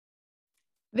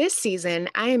This season,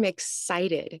 I am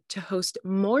excited to host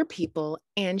more people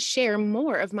and share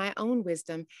more of my own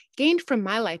wisdom gained from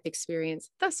my life experience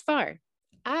thus far.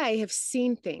 I have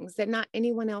seen things that not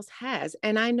anyone else has,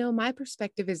 and I know my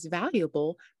perspective is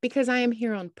valuable because I am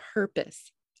here on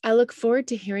purpose. I look forward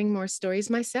to hearing more stories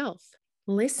myself.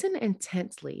 Listen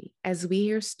intently as we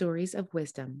hear stories of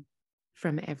wisdom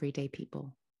from everyday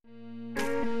people.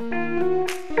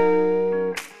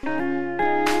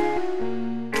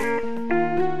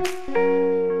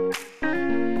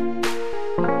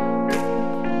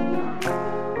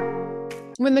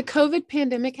 When the COVID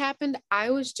pandemic happened,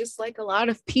 I was just like a lot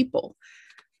of people.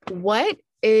 What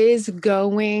is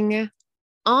going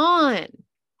on?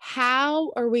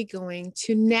 How are we going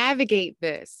to navigate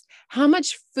this? How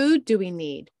much food do we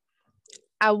need?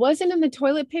 I wasn't in the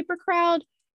toilet paper crowd,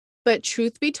 but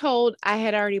truth be told, I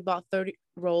had already bought 30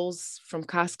 rolls from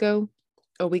Costco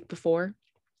a week before.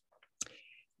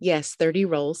 Yes, 30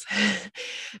 rolls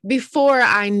before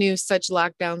I knew such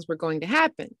lockdowns were going to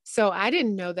happen. So I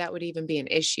didn't know that would even be an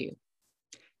issue.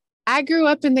 I grew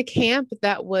up in the camp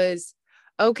that was,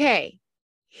 okay,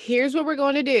 here's what we're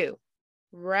going to do,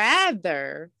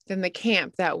 rather than the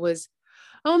camp that was,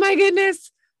 oh my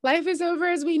goodness, life is over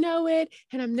as we know it,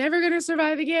 and I'm never going to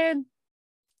survive again.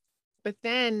 But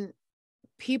then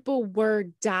people were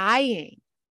dying.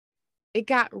 It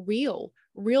got real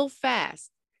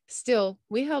fast. Still,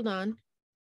 we held on.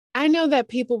 I know that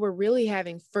people were really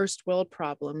having first world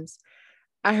problems.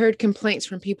 I heard complaints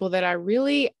from people that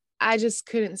I just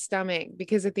couldn't stomach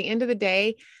because at the end of the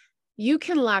day, you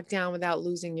can lock down without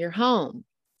losing your home.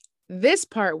 This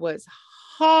part was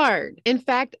hard. In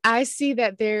fact, I see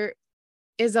that there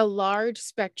is a large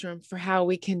spectrum for how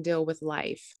we can deal with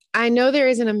life. I know there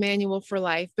isn't a manual for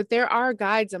life, but there are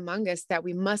guides among us that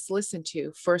we must listen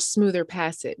to for a smoother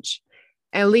passage,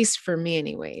 at least for me,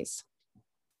 anyways.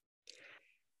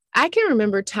 I can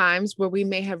remember times where we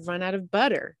may have run out of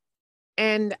butter,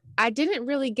 and I didn't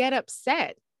really get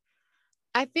upset.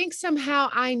 I think somehow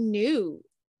I knew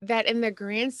that in the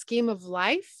grand scheme of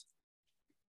life,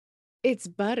 it's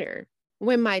butter.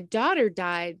 When my daughter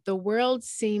died, the world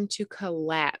seemed to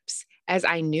collapse as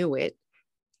I knew it.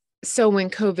 So when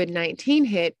COVID-19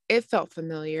 hit, it felt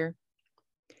familiar.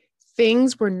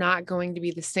 Things were not going to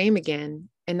be the same again,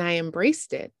 and I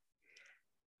embraced it.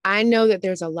 I know that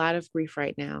there's a lot of grief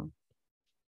right now.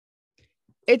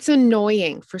 It's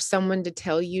annoying for someone to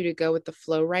tell you to go with the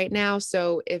flow right now.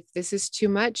 So if this is too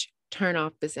much, turn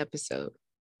off this episode.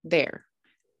 There.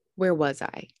 Where was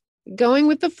I? Going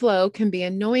with the flow can be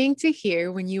annoying to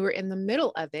hear when you are in the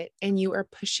middle of it and you are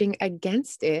pushing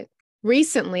against it.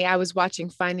 Recently, I was watching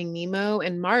Finding Nemo,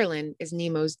 and Marlin is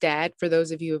Nemo's dad, for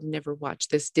those of you who have never watched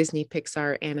this Disney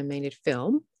Pixar animated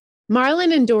film.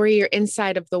 Marlin and Dory are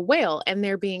inside of the whale, and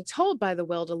they're being told by the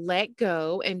whale to let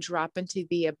go and drop into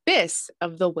the abyss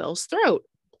of the whale's throat.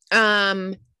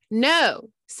 No,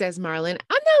 says Marlin,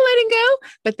 I'm not letting go,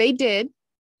 but they did.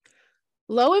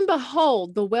 Lo and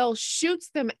behold, the whale shoots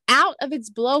them out of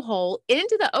its blowhole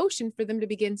into the ocean for them to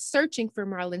begin searching for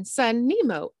Marlin's son,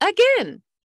 Nemo, again.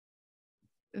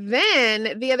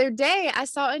 Then the other day, I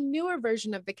saw a newer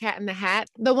version of The Cat in the Hat,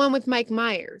 the one with Mike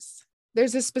Myers.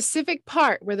 There's a specific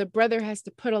part where the brother has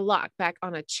to put a lock back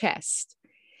on a chest.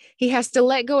 He has to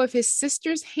let go of his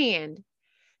sister's hand,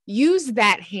 use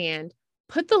that hand,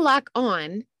 put the lock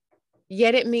on,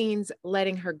 yet it means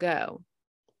letting her go.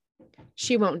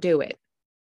 She won't do it.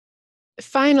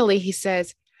 Finally, he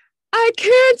says, I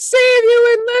can't save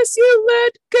you unless you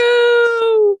let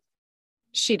go.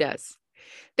 She does.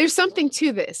 There's something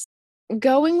to this.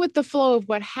 Going with the flow of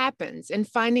what happens and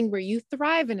finding where you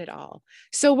thrive in it all.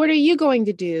 So what are you going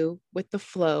to do with the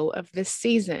flow of this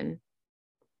season?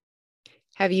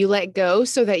 Have you let go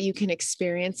so that you can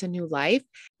experience a new life?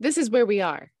 This is where we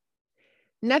are.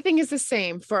 Nothing is the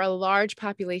same for a large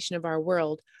population of our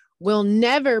world. Will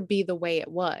never be the way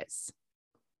it was.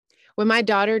 When my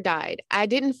daughter died, I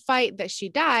didn't fight that she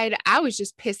died. I was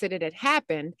just pissed that it had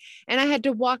happened. And I had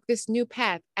to walk this new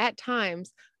path at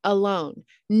times alone.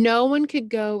 No one could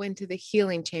go into the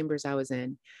healing chambers I was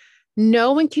in.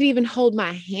 No one could even hold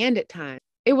my hand at times.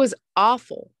 It was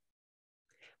awful.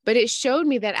 But it showed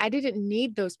me that I didn't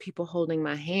need those people holding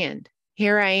my hand.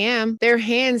 Here I am. Their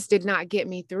hands did not get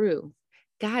me through.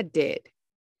 God did.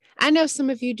 I know some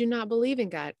of you do not believe in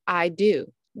God. I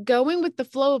do. Going with the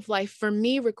flow of life for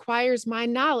me requires my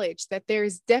knowledge that there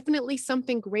is definitely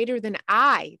something greater than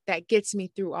I that gets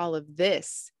me through all of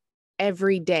this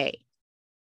every day.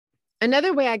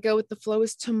 Another way I go with the flow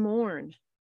is to mourn.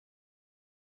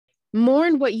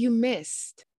 Mourn what you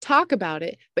missed. Talk about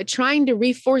it, but trying to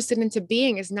reforce it into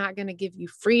being is not going to give you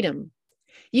freedom.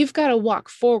 You've got to walk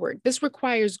forward. This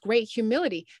requires great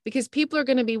humility because people are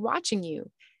going to be watching you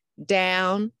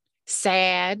down,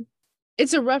 sad.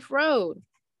 It's a rough road.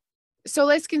 So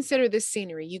let's consider this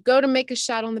scenery. You go to make a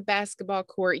shot on the basketball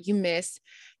court, you miss.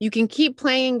 You can keep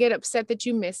playing, get upset that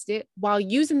you missed it while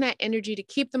using that energy to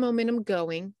keep the momentum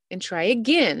going and try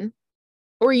again.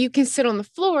 Or you can sit on the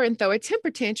floor and throw a temper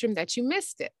tantrum that you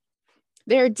missed it.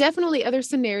 There are definitely other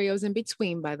scenarios in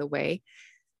between, by the way.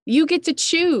 You get to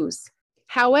choose.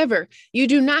 However, you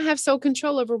do not have sole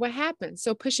control over what happens.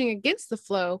 So pushing against the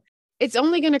flow, it's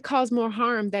only going to cause more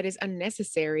harm that is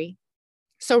unnecessary.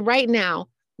 So right now,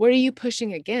 what are you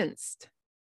pushing against?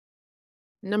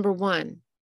 Number 1,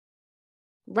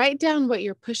 write down what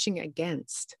you're pushing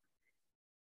against.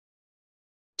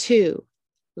 2,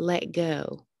 let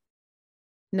go.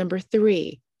 Number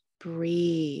 3,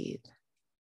 breathe.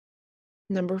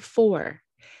 Number 4,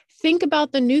 think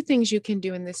about the new things you can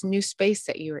do in this new space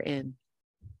that you're in.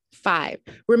 5,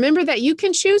 remember that you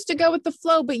can choose to go with the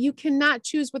flow, but you cannot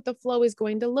choose what the flow is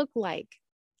going to look like.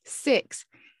 6,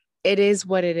 it is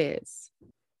what it is.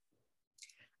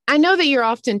 I know that you're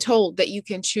often told that you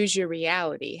can choose your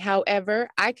reality. However,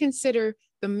 I consider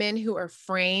the men who are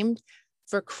framed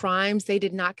for crimes they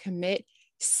did not commit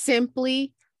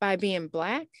simply by being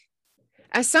Black.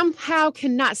 I somehow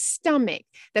cannot stomach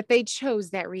that they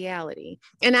chose that reality.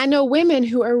 And I know women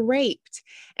who are raped,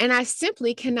 and I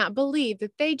simply cannot believe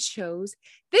that they chose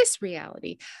this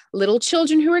reality. Little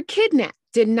children who are kidnapped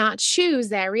did not choose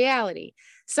that reality.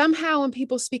 Somehow, when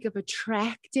people speak of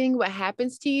attracting what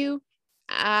happens to you,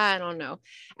 I don't know.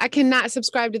 I cannot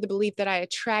subscribe to the belief that I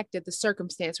attracted the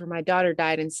circumstance where my daughter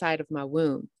died inside of my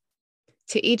womb.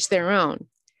 To each their own.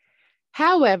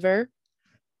 However,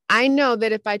 I know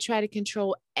that if I try to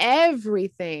control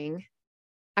everything,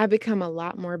 I become a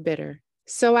lot more bitter.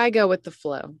 So I go with the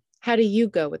flow. How do you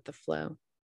go with the flow?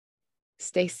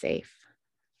 Stay safe.